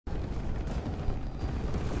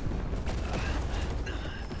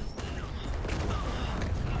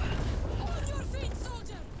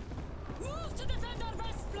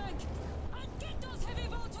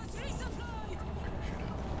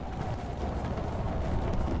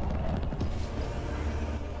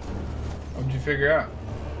figure out?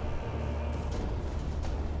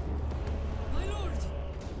 My lord.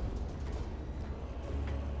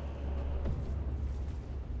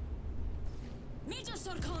 Major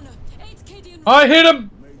Sarkana, 8 Cadian. I hit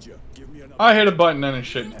him! Major, give me an I hit a button and it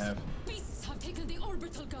shouldn't have. Beasts have taken the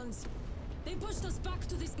orbital guns. They pushed us back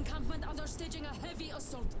to this encampment and are staging a heavy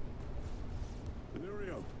assault.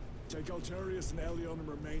 Lirio, take Altarius and Elion and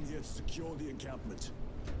remain here to secure the encampment.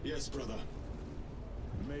 Yes, brother.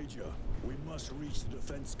 Major, we must reach the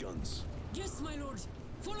defense guns. Yes, my lord.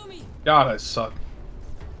 Follow me. God, I suck.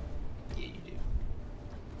 Yeah, you do.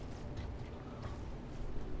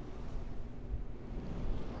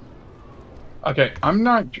 Okay, I'm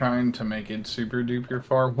not trying to make it super duper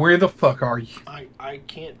far. Where the fuck are you? I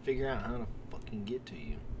can't figure out how to fucking get to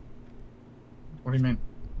you. What do you mean?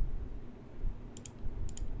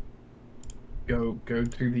 Go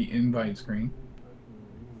to the invite screen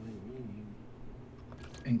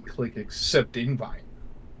and click accept invite.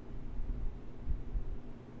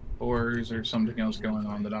 Or is there something else going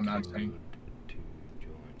on that I'm not saying?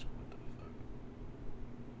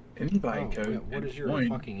 Invite code. Yeah, what is your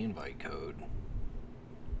fucking invite code?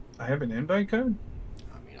 I have an invite code?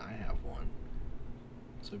 I mean, I have one.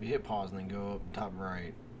 So if you hit pause and then go up top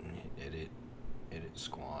right and hit edit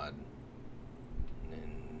squad, and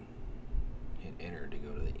then hit enter to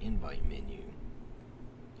go to the invite menu,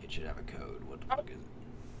 it should have a code. What the fuck is it?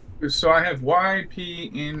 So I have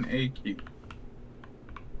YPNAQ.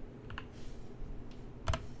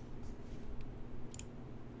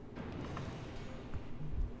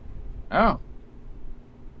 Oh.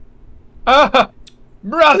 Ah!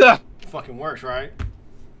 Brother! Fucking works, right?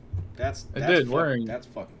 That's That's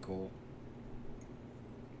fucking cool.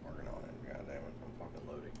 Working on it. God damn it. I'm fucking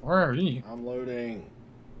loading. Where are you? I'm loading.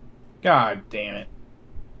 God damn it.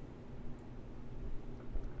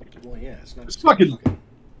 Well, yeah, it's not. It's fucking...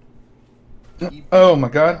 Oh my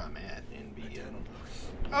god. I'm at NBN.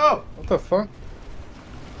 Oh! What the fuck?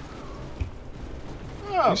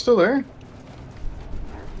 Oh! You still there?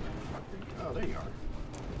 Oh, there you are.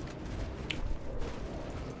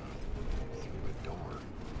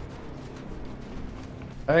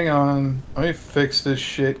 Hang on. Let me fix this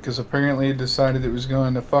shit, because apparently it decided it was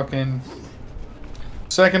going to fucking...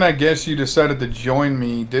 Second, I guess you decided to join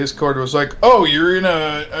me, Discord was like, oh, you're in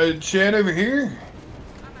a chat over here?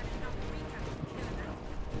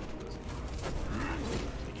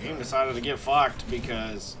 The game decided to get fucked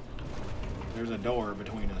because there's a door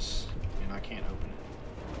between us, and I can't open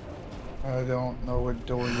it. I don't know what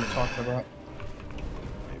door you're talking about.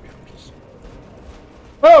 Maybe I'm just...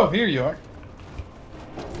 Oh, here you are.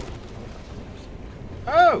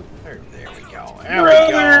 Oh! There we go. There we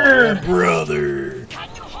go. Brother! Can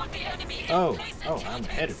you hold the enemy in Oh, place oh, until I'm the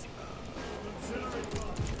ahead of next-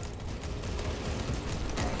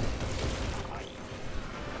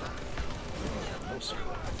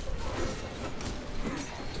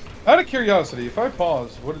 Out of curiosity, if I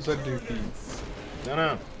pause, what does that do for you? No,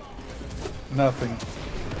 no. Nothing.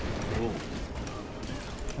 Cool.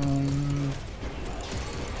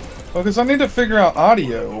 Well, because I need to figure out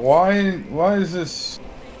audio. Why is this...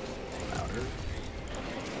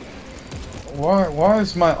 Louder. Why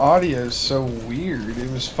is my audio so weird?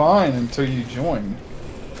 It was fine until you joined.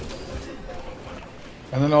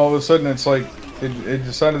 And then all of a sudden it's like, it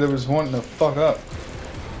decided it was wanting to fuck up.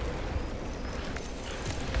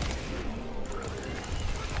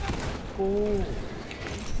 Cool.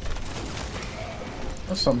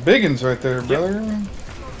 That's some biggins right there, brother.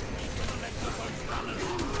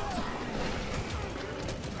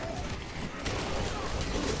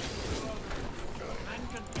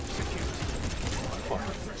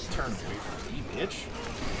 Turn away from me, bitch.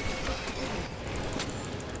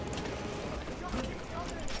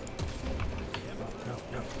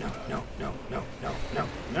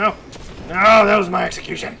 No, that was my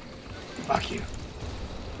execution. Fuck you.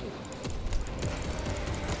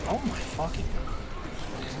 Oh my fucking God.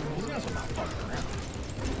 These guys are not fucking around.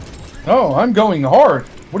 Oh, I'm going hard.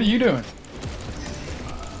 What are you doing?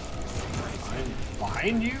 I'm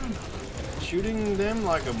behind you? Shooting them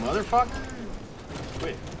like a motherfucker?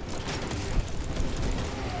 Quit.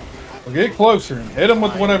 Well, get closer and hit them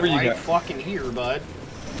with whatever you right got. fucking here, bud.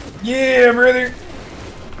 Yeah, brother.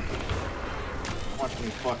 Watch me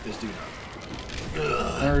fuck this dude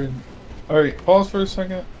up. Alright, pause for a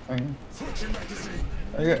second. Hang on.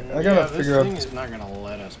 I gotta figure out. This thing is not gonna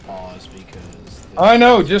let us pause because... I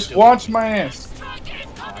know, just watch my ass.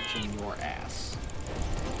 Watching your ass.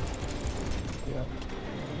 Yeah.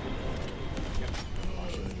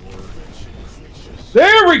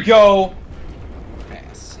 There we go!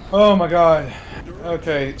 Ass. Oh my god.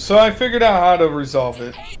 Okay, so I figured out how to resolve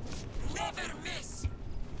it.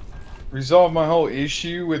 resolve my whole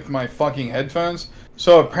issue with my fucking headphones.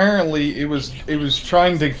 So apparently it was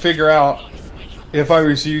trying to figure out if I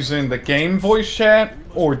was using the game voice chat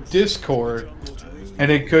or Discord,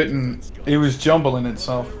 and it couldn't. It was jumbling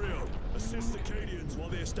itself. Assist the Cadians while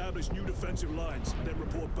they establish new defensive lines, then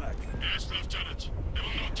report back. Yes, Lieutenant. It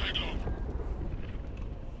will not take long.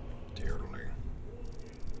 Terribly.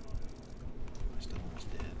 Still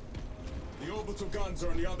almost dead. The orbital guns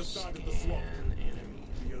are on the other side of the swamp. And enemy.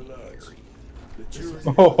 Be alert. The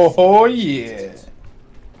Tyranids Oh yeah.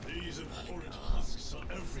 These abhorrent husks are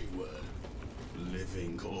everywhere.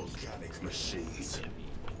 Living organic machines.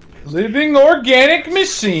 Living organic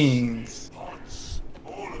machines. Parts.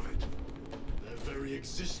 All of it. Their very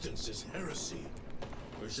existence is heresy.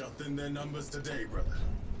 we shall thin their numbers today, brother.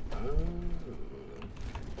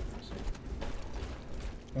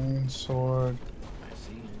 Iron sword. I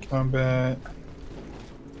see. Combat.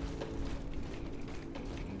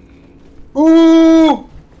 Ooh!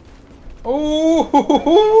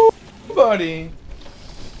 Ooh, buddy.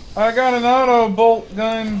 I got an auto bolt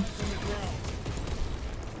gun.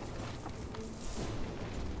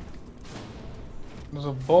 There's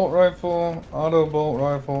a bolt rifle, auto bolt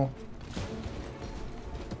rifle.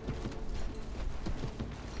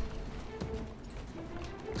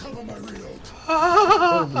 Cover my reload.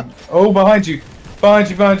 Oh, behind you. Behind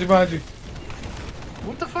you, behind you, behind you.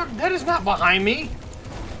 What the fuck? That is not behind me.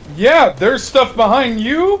 Yeah, there's stuff behind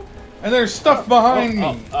you, and there's stuff behind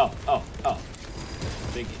me. Oh.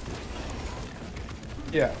 Biggie.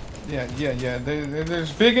 Yeah.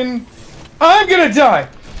 There's big and... I'm gonna die!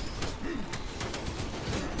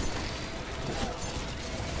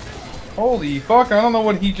 Holy fuck, I don't know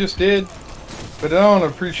what he just did, but I don't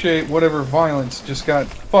appreciate whatever violence just got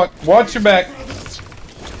fucked. Watch your back.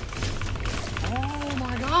 Oh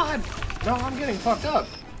my god. No, I'm getting fucked up.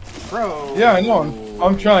 Bro. Yeah, I know,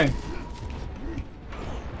 I'm trying.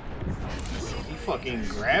 He fucking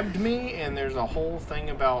grabbed me, and there's a whole thing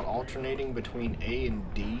about alternating between A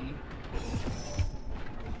and D.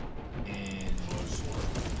 And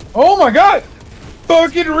Oh my god!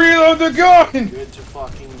 Fucking reload the gun! good to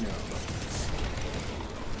fucking know.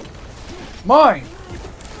 Mine!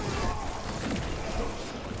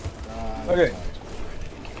 Okay.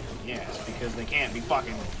 Yes, because they can't be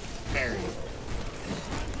fucking parried.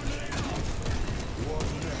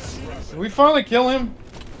 Did we finally kill him?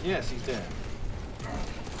 Yes, he's dead.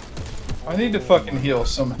 I need to fucking heal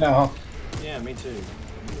somehow. Yeah, me too.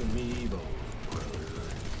 You and me both, brother.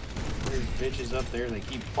 There's bitches up there, they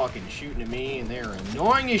keep fucking shooting at me, and they're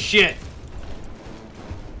annoying as shit!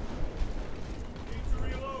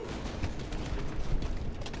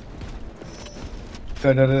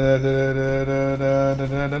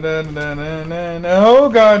 Oh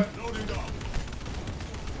god!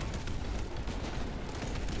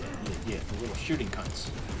 Yeah, the little shooting cunts.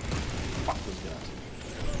 Fuck those guys.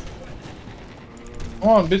 Come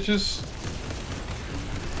on, bitches.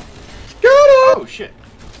 Get up! Oh shit.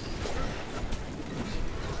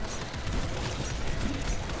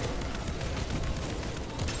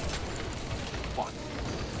 Fuck.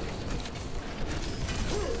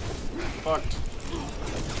 Fucked.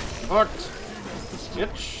 Fucked.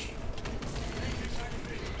 Bitch.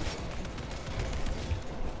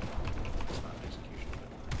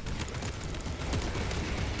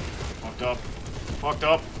 Fucked up. Fucked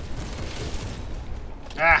up.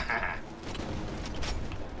 Ah!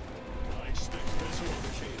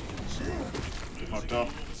 Fucked up.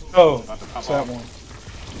 Oh, About to pop it's that off.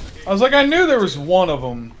 one. I was like, I knew there was one of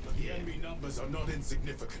them. The enemy numbers are not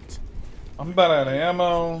insignificant. I'm about out of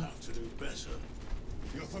ammo. Have to do better.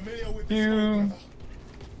 You're familiar with this You. man,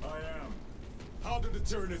 brother? I am. How do the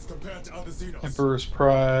Tyranids compare to other Xenos? Emperor's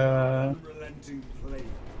Pride. Unrelenting plague.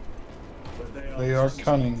 But They are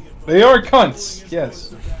cunning. They are cunts, yes.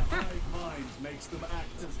 Their hive mind makes them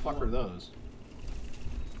act as Fuck are those?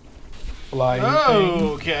 Flying Oh, thing.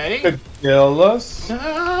 okay. Could kill us.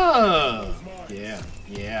 Oh.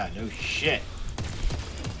 Yeah, no shit.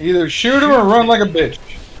 Either shoot him or run like a bitch.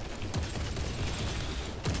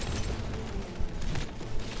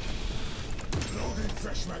 loading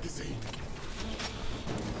fresh magazine.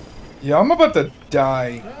 Yeah, I'm about to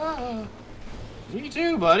die. Me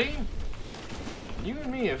too, buddy. You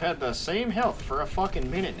and me have had the same health for a fucking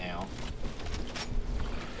minute now.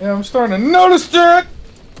 Yeah, I'm starting to notice that.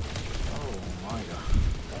 Oh my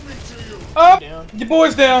god. Up! Down. Your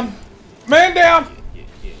boy's down. Man down! Yeah.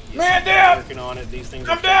 Man down! Working on it. These things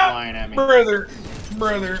I'm are still down! flying at me. Brother. Still Oh, it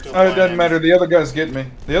flying at doesn't me. matter. The other guy's getting me.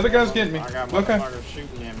 The other guy's getting me. I got Okay. motherfuckers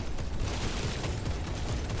shooting at me.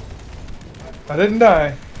 I didn't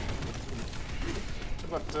die.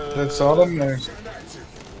 But, That's all that matters.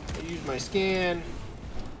 I used my skin.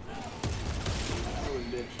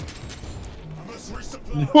 I must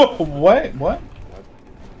resupply. What? What?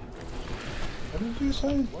 What did you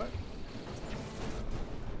say? What?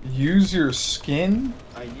 Use your skin?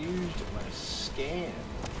 I used my scan.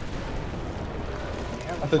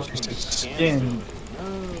 I thought you said skin.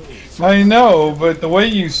 No. I know, but the way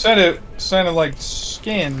you said it sounded like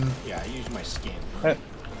skin. Yeah, I used my skin.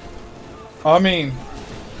 I mean,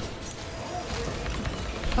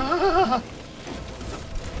 Reloading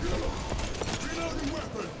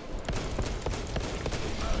weapon.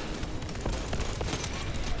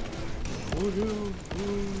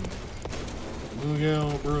 Look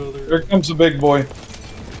out, brother. here comes the big boy.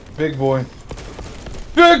 Big boy.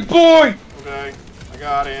 Big boy! Okay, I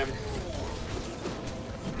got him.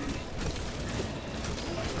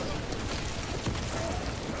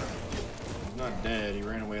 He's not dead. He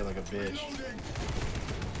ran away like a bitch.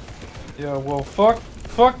 Yeah, well, fuck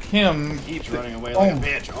him. He keeps running away like a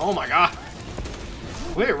bitch. Oh my god.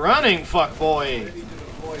 Quit running, fuck boy.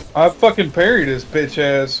 I fucking parried his bitch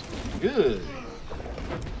ass. Good.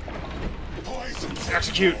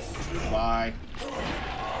 Execute. Bye.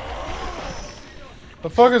 The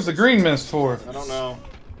fuck is the green mist for? I don't know.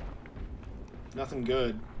 Nothing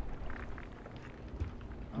good.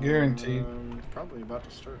 Guaranteed. Probably about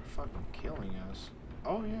to start fucking killing us.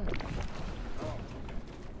 Oh yeah. Oh, okay.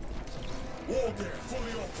 War gear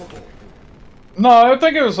fully operable. No, I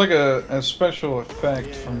think it was like a special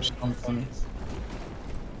effect from something.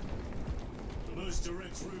 The most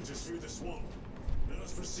direct route is through the swamp. Let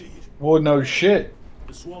us proceed. Well, no shit.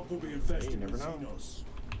 The swamp will be infested never with know. Xenos.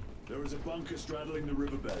 There is a bunker straddling the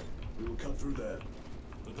riverbed. We will cut through there.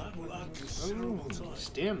 But that will add considerable Ooh, time.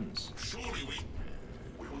 stems. Surely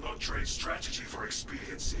we will not trade strategy for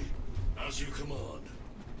expediency. As you command.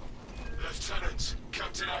 Lieutenant,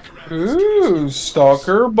 Captain Ackerman. Ooh,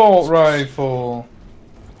 stalker bolt rifle.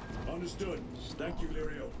 Understood. Thank you,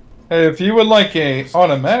 Lirio. Hey, if you would like a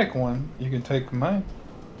automatic one, you can take mine.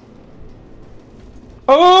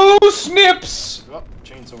 Oh, snips! Oh,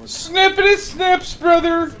 chainsaw. Snippity snips,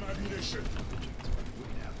 brother! Some ammunition.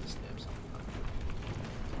 Yeah, the snips.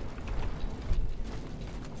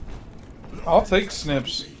 I'll take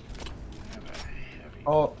snips. Have a heavy.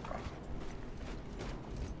 I'll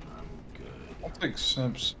I'm good. take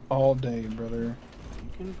snips all day, brother. You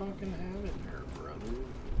can fucking have it, nerd brother.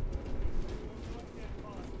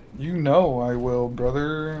 You know I will,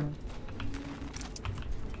 brother.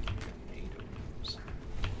 Tornadoes.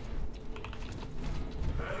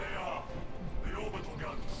 There they are. The orbital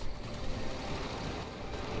guns.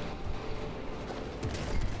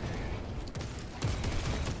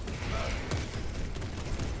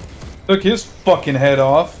 Took his fucking head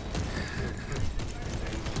off.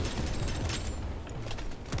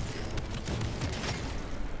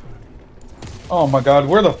 Oh my god,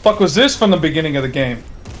 where the fuck was this from the beginning of the game?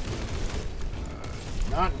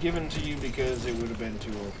 Not given to you because it would have been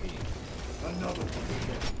too OP. Another one.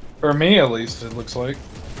 For me, at least, it looks like.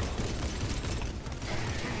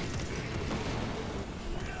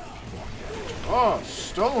 Oh,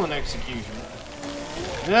 stolen execution.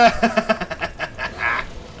 You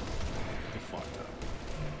fucked up.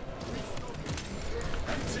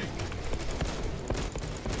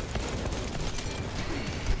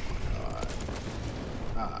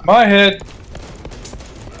 My head.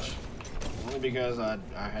 Only because I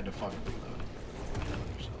had to fucking reload.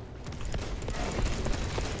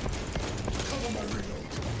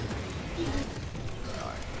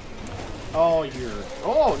 Oh, you're.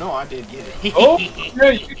 Oh no, I did get it. Oh, yeah,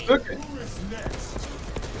 you took it. Who is next?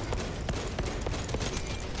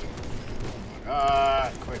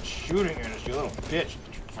 God, quit shooting at us, you little bitch. Get your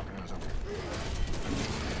fucking ass over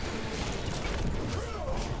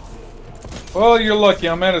here. Well, you're lucky.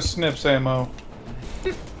 I'm out of snips ammo.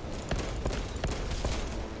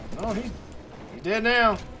 Oh, he's dead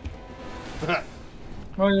now.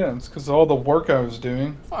 Oh yeah, it's because of all the work I was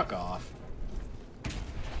doing. Fuck off.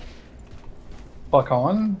 Fuck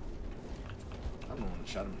on. I'm the one that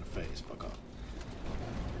shot him in the face. Fuck off.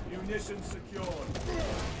 Munitions secured.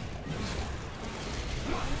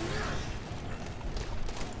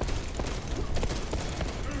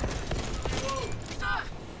 Sir!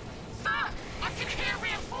 Sir! I can hear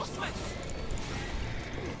reinforcements!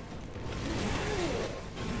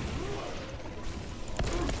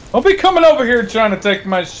 Don't be coming over here trying to take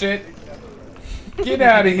my shit. Get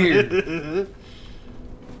out of here.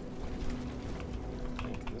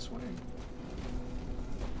 This way?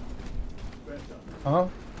 Huh? I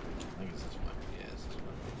think it's this way. Yeah, it's this way.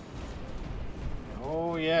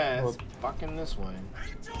 Oh yeah, it's fucking this way.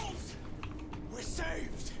 Angels! We're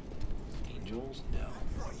saved! Angels? No.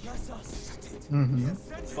 Mm-hmm.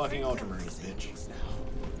 Fucking Ultramarines, bitch.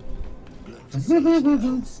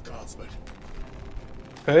 Guardsmen.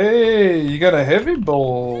 Hey, you got a heavy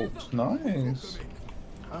bolt. Nice.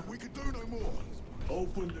 We can do no more.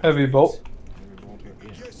 Open the Heavy bolt.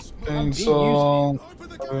 Yes, Chainsaw. open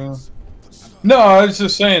the gates. No, I was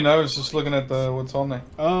just saying. I was just looking at the what's on there.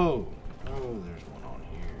 Oh, there's one on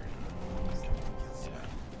here. Yeah,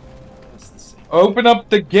 that's the same. Open up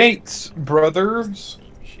the gates, brothers.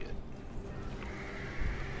 Shit.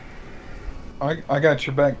 I got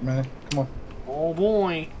your back, man. Come on. Oh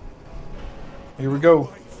boy. Here we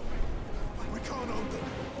go. We can't open.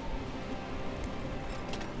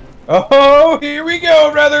 Oh, here we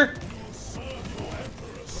go, brother.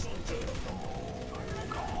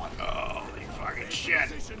 Oh, they fucking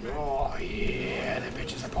shit. Oh yeah, the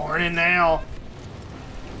bitches are pouring in now.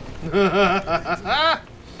 Trying to get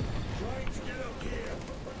up here.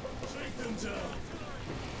 Take them down.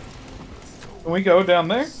 Can we go down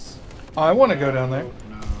there? I want to go down there. No,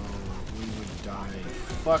 we would die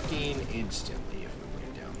fucking instantly if we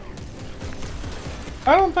went down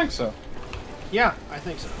there. I don't think so. Yeah, I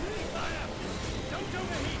think so.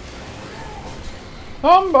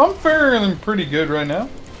 I'm faring pretty good right now.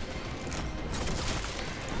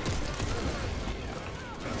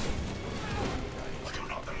 You're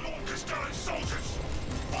not the longest gallant soldiers.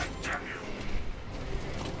 Why damn you?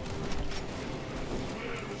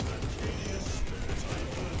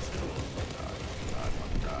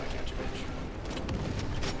 I got you, bitch.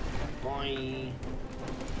 Bye.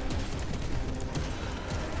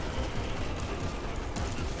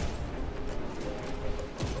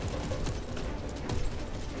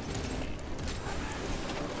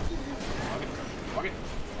 Fuck it.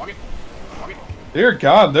 Dear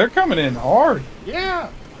God, they're coming in hard. Yeah.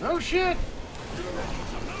 No shit.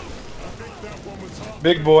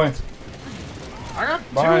 Big boy. I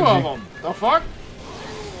got Behind two you. of them. The fuck?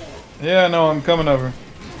 Yeah, no, I'm coming over.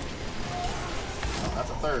 That's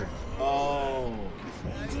a third. Oh.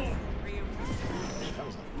 That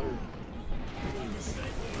was a third.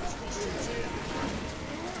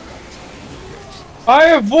 I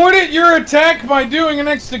avoided your attack by doing an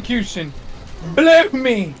execution. Blow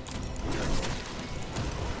me.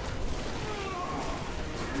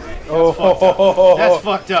 Oh, That's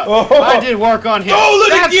fucked up. Oh. I did work on him. Roll it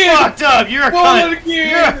That's again. fucked up. You're a Roll cunt. it again.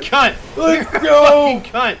 You're a cunt. Let's You're go. a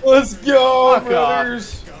fucking cunt. Let's go, Fuck off.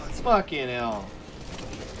 brothers. Fucking hell.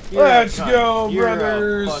 You're a Let's cunt. go, You're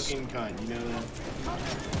brothers. a fucking cunt. You know that?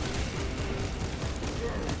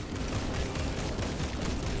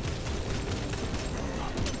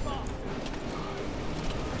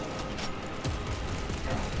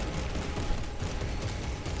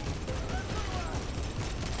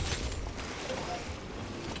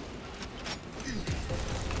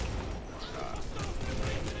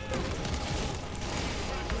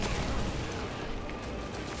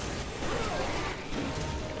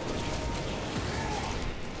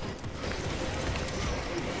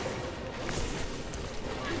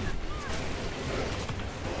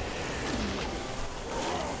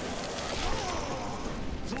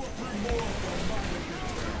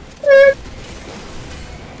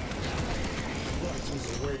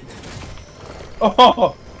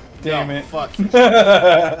 Oh, damn No, it. Fuck you. Get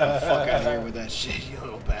the fuck out of here with that shit, you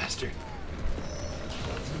little bastard.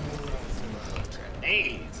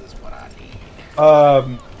 Grenades is what I need.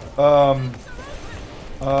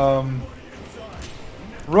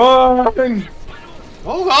 Run!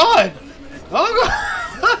 Oh god! Oh god!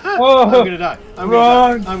 Oh, I'm gonna die. I'm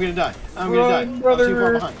run. gonna die. I'm gonna die. I'm Run, gonna die. brother. I'm too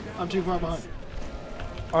far behind. I'm too far behind.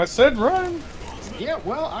 I said run. Yeah,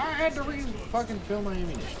 well, I had to fucking fill my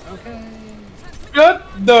ammunition. Okay. Shut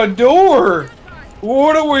the door.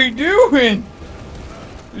 What are we doing?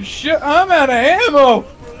 Shit, I'm out of ammo.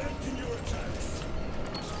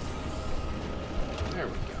 There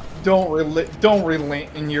we go. Don't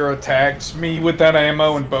relent in your attacks. Me with that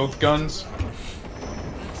ammo and both guns.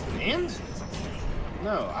 And?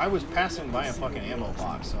 No, I was passing by a fucking ammo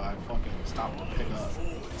box, so I fucking stopped to pick up.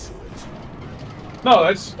 No,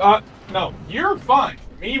 that's no. You're fine.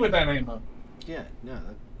 Me with that ammo. Yeah, no,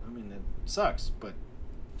 that, I mean, that sucks, but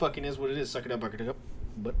fucking is what it is. Suck it up, buck it up.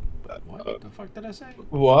 But what the fuck did I say?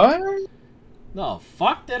 What? The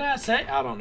fuck did I say? I don't know.